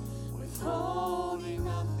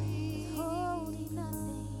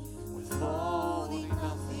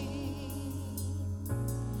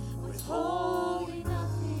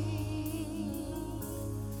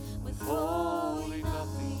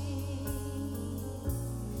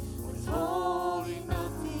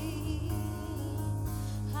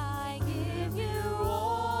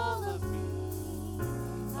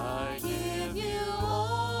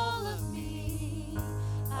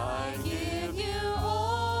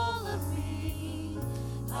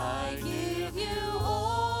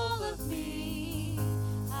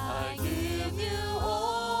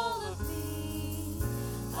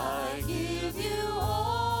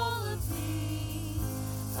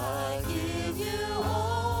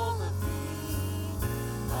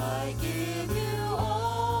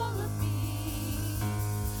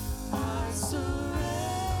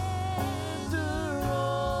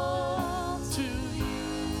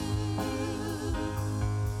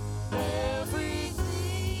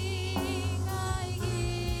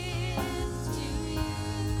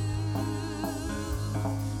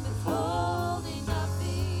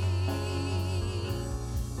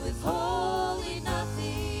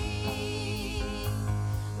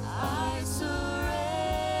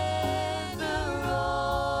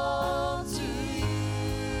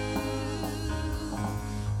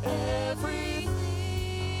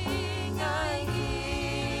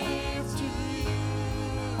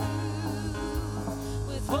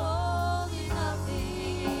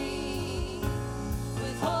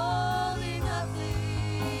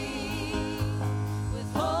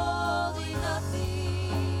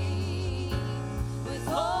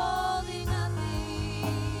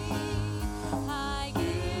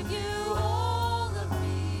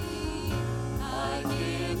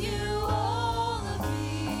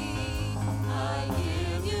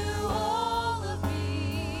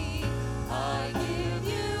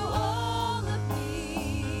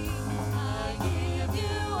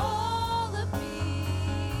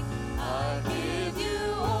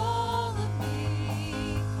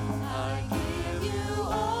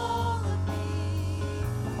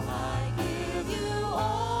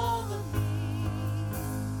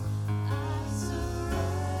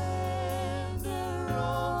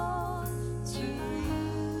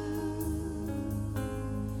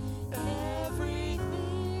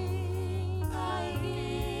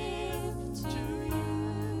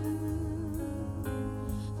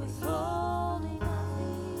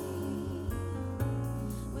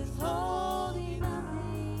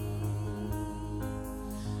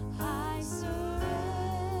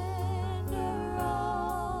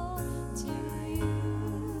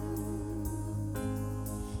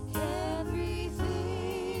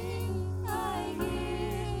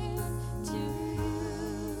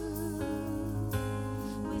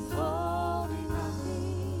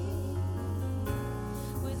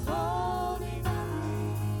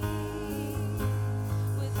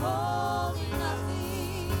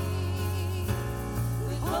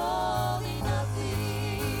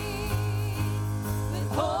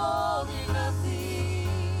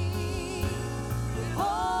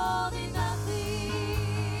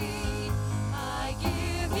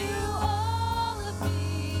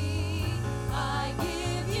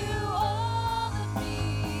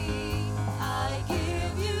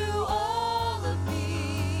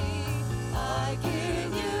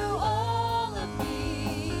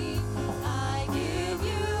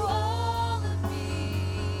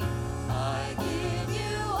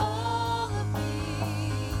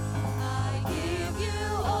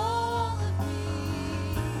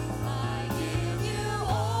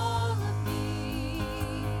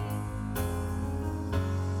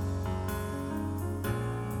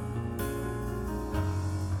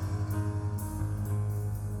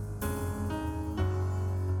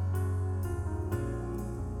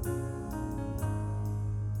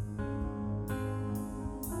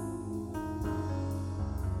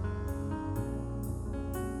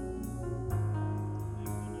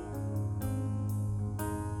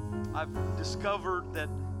 I've discovered that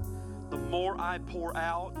the more I pour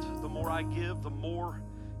out, the more I give, the more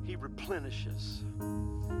He replenishes.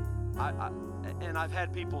 And I've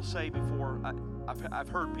had people say before, I've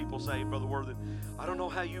heard people say, Brother Worthen, I don't know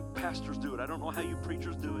how you pastors do it. I don't know how you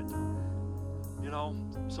preachers do it. You know,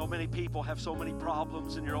 so many people have so many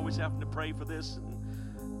problems, and you're always having to pray for this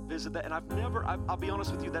and visit that. And I'll be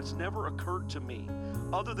honest with you, that's never occurred to me.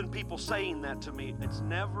 Other than people saying that to me,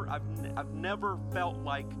 I've never felt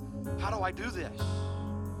like, how do I do this?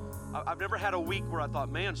 I've never had a week where I thought,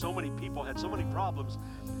 man, so many people had so many problems.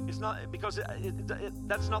 It's not, because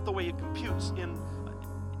that's not the way it computes.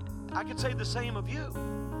 I could say the same of you.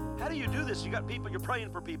 How do you do this? You got people, you're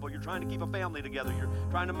praying for people, you're trying to keep a family together, you're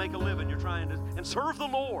trying to make a living, you're trying to and serve the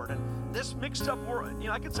Lord. And this mixed up world,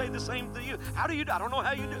 I could say the same to you. How do you do? I don't know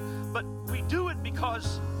how you do, but we do it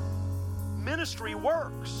because ministry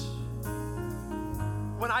works.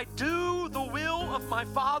 When I do the will of my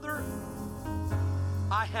Father,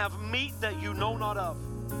 I have meat that you know not of.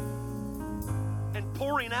 And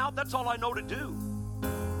pouring out, that's all I know to do.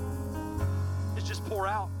 It's just pour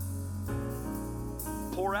out.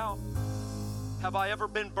 Pour out. Have I ever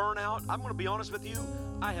been burnt out? I'm going to be honest with you.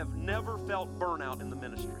 I have never felt burnout in the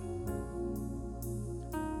ministry.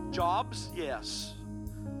 Jobs, yes.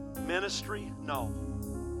 Ministry, no.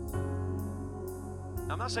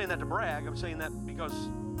 I'm not saying that to brag. I'm saying that because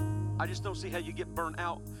I just don't see how you get burnt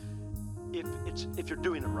out if you're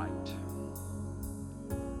doing it right.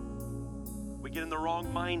 We get in the wrong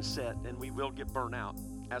mindset and we will get burnt out.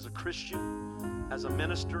 As a Christian, as a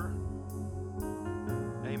minister,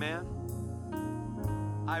 amen.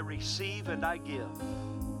 I receive and I give.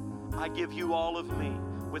 I give you all of me,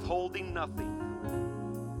 withholding nothing.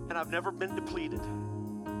 And I've never been depleted.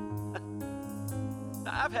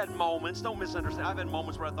 I've had moments, don't misunderstand, I've had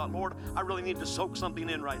moments where I thought, Lord, I really need to soak something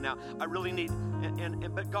in right now. I really need,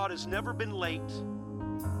 but God has never been late.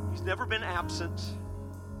 He's never been absent.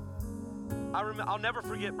 I'll never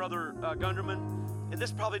forget Brother Gunderman, and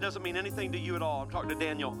this probably doesn't mean anything to you at all. I'm talking to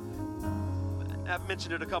Daniel. I've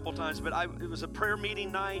mentioned it a couple times, but it was a prayer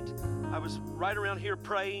meeting night. I was right around here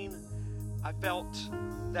praying. I felt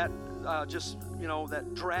that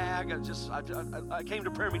that drag. I came to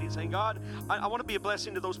prayer meeting saying, God, I want to be a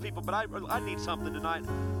blessing to those people, but I need something tonight.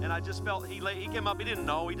 And I just felt he came up. He didn't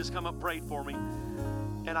know. He just come up, prayed for me,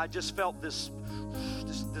 and I just felt this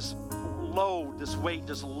load, this weight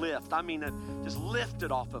just lift. I mean, it just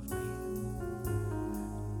lifted off of me.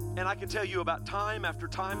 And I can tell you about time after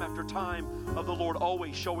time after time of the Lord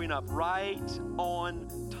always showing up right on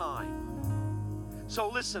time. So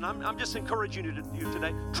listen, I'm just encouraging you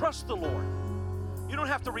today. Trust the Lord. You don't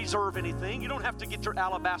have to reserve anything. You don't have to get your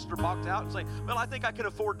alabaster box out and say, well, I think I can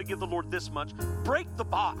afford to give the Lord this much. Break the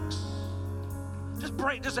box.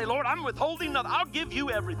 Just say, Lord, I'm withholding nothing. I'll give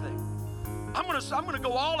you everything. I'm gonna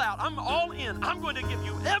go all out. I'm all in. I'm going to give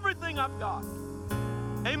you everything I've got.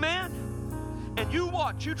 Amen. And you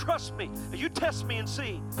watch, you trust me, you test me and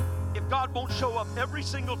see if God won't show up every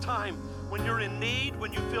single time when you're in need,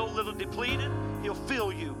 when you feel a little depleted. He'll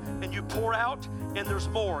fill you, and you pour out, and there's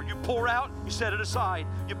more. You pour out, you set it aside.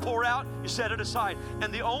 You pour out, you set it aside.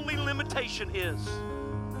 And the only limitation is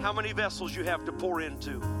how many vessels you have to pour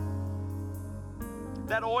into.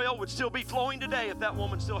 That oil would still be flowing today if that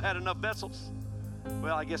woman still had enough vessels.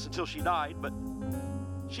 Well, I guess until she died, but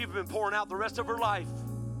she'd been pouring out the rest of her life.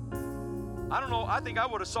 I don't know, I think I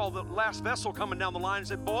would have saw the last vessel coming down the line and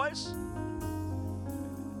said, boys,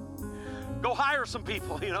 go hire some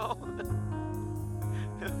people,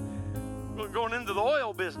 going into the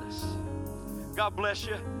oil business. God bless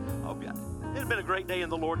you. It's been a great day in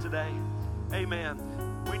the Lord today. Amen.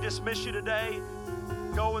 We dismiss you today.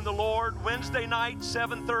 Go in the Lord. Wednesday night,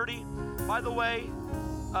 7:30. By the way,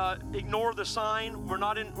 ignore the sign. We're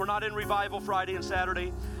not in revival Friday and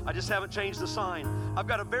Saturday. I just haven't changed the sign. I've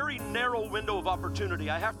got a very narrow window of opportunity.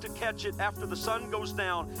 I have to catch it after the sun goes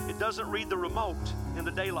down. It doesn't read the remote in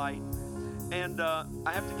the daylight. And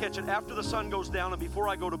I have to catch it after the sun goes down and before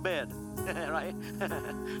I go to bed. Right?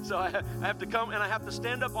 So I have to come and I have to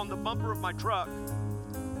stand up on the bumper of my truck.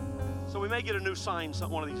 So we may get a new sign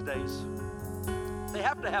one of these days. They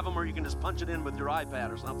have to have them where you can just punch it in with your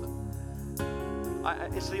iPad or something.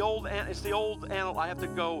 It's the old analog. I have to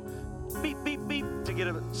go beep, beep, beep to get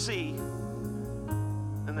a C.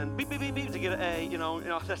 And then beep, beep, beep, beep to get an A,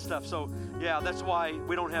 that stuff. So, yeah, that's why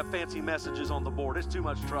we don't have fancy messages on the board. It's too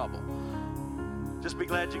much trouble. Just be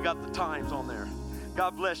glad you got the times on there.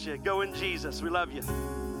 God bless you. Go in Jesus. We love you.